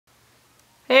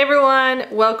Hey everyone,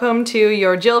 welcome to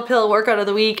your Jill Pill workout of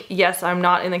the week. Yes, I'm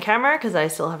not in the camera because I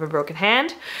still have a broken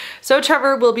hand. So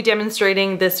Trevor will be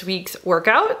demonstrating this week's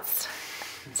workouts.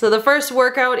 So the first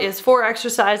workout is 4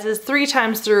 exercises, 3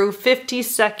 times through, 50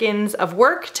 seconds of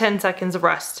work, 10 seconds of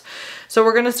rest. So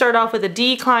we're gonna start off with a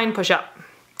decline push-up.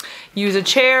 Use a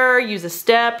chair, use a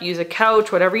step, use a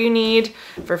couch, whatever you need.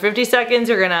 For 50 seconds,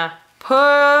 you're gonna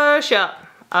push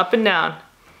up and down,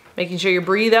 making sure you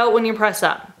breathe out when you press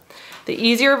up. The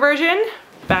easier version,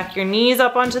 back your knees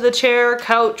up onto the chair,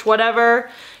 couch,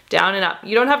 whatever, down and up.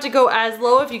 You don't have to go as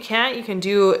low if you can't. You can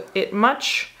do it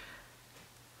much,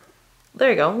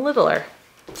 there you go, littler.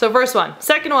 So first one.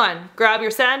 Second one, grab your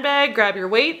sandbag, grab your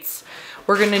weights.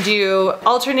 We're gonna do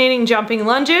alternating jumping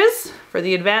lunges for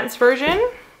the advanced version.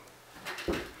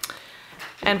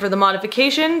 And for the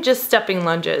modification, just stepping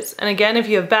lunges. And again, if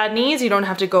you have bad knees, you don't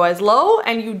have to go as low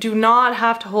and you do not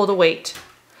have to hold a weight.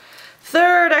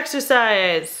 Third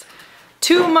exercise,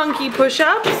 2 monkey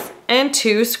push-ups and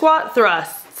 2 squat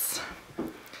thrusts.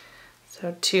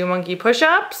 So 2 monkey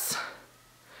push-ups,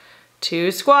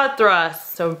 2 squat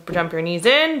thrusts. So jump your knees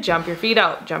in, jump your feet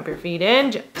out, jump your feet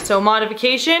in. So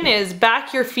modification is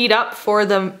back your feet up for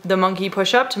the monkey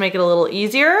push-up to make it a little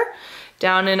easier.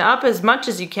 Down and up as much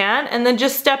as you can, and then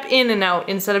just step in and out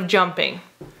instead of jumping.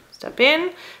 Step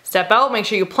in, step out, make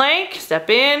sure you plank, step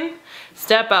in,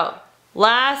 step out.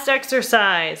 Last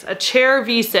exercise, a chair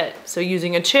V-sit. So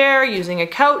using a chair, using a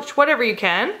couch, whatever you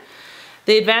can.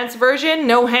 The advanced version,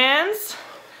 no hands.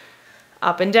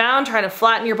 Up and down, trying to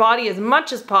flatten your body as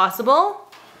much as possible.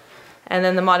 And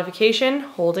then the modification,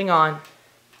 holding on.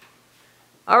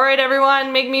 All right,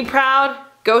 everyone, make me proud.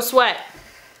 Go sweat.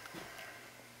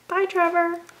 Bye,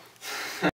 Trevor.